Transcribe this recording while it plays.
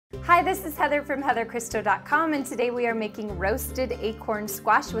Hi, this is Heather from heatherchristo.com, and today we are making roasted acorn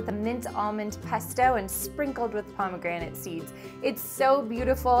squash with a mint almond pesto and sprinkled with pomegranate seeds. It's so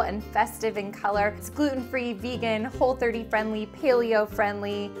beautiful and festive in color. It's gluten-free, vegan, Whole30 friendly, paleo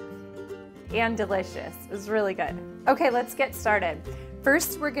friendly, and delicious. It's really good. Okay, let's get started.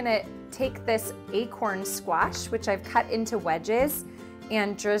 First, we're gonna take this acorn squash, which I've cut into wedges,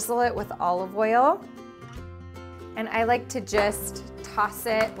 and drizzle it with olive oil. And I like to just toss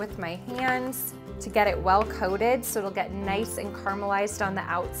it with my hands to get it well coated so it'll get nice and caramelized on the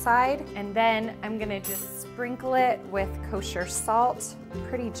outside. And then I'm gonna just sprinkle it with kosher salt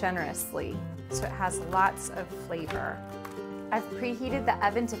pretty generously so it has lots of flavor. I've preheated the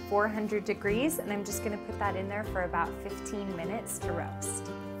oven to 400 degrees and I'm just gonna put that in there for about 15 minutes to roast.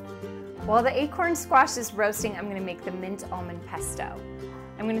 While the acorn squash is roasting, I'm gonna make the mint almond pesto.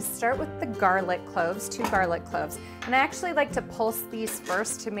 I'm gonna start with the garlic cloves, 2 garlic cloves. And I actually like to pulse these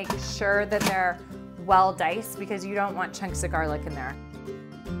first to make sure that they're well diced because you don't want chunks of garlic in there.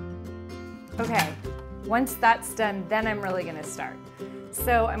 Okay, once that's done, then I'm really gonna start.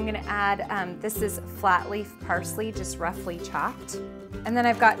 So I'm gonna add, this is flat leaf parsley, just roughly chopped. And then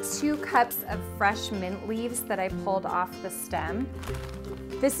I've got 2 cups of fresh mint leaves that I pulled off the stem.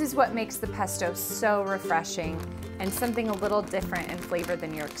 This is what makes the pesto so refreshing and something a little different in flavor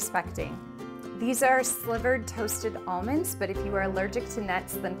than you're expecting. These are slivered toasted almonds, but if you are allergic to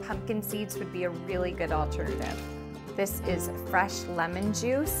nuts, then pumpkin seeds would be a really good alternative. This is fresh lemon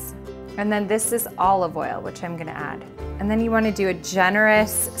juice. And then this is olive oil, which I'm gonna add. And then you wanna do a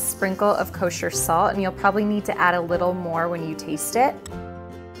generous sprinkle of kosher salt, and you'll probably need to add a little more when you taste it.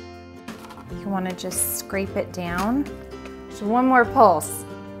 You wanna just scrape it down. So one more pulse.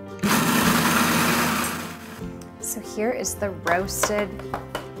 So here is the roasted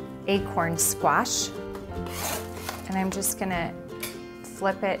acorn squash. And I'm just gonna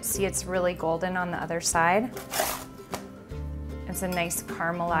flip it. See, it's really golden on the other side. It's a nice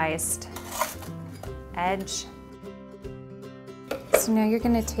caramelized edge. So now you're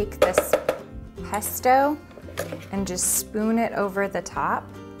gonna take this pesto and just spoon it over the top.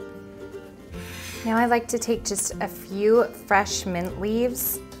 Now I like to take just a few fresh mint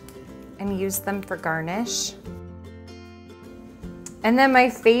leaves and use them for garnish. And then my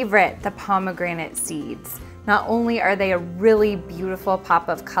favorite, the pomegranate seeds. Not only are they a really beautiful pop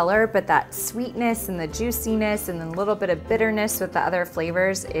of color, but that sweetness and the juiciness and then a little bit of bitterness with the other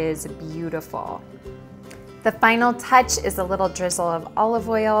flavors is beautiful. The final touch is a little drizzle of olive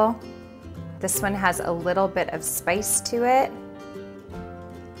oil. This one has a little bit of spice to it.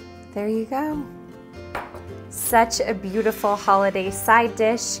 There you go. Such a beautiful holiday side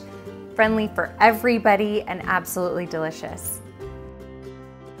dish, friendly for everybody and absolutely delicious.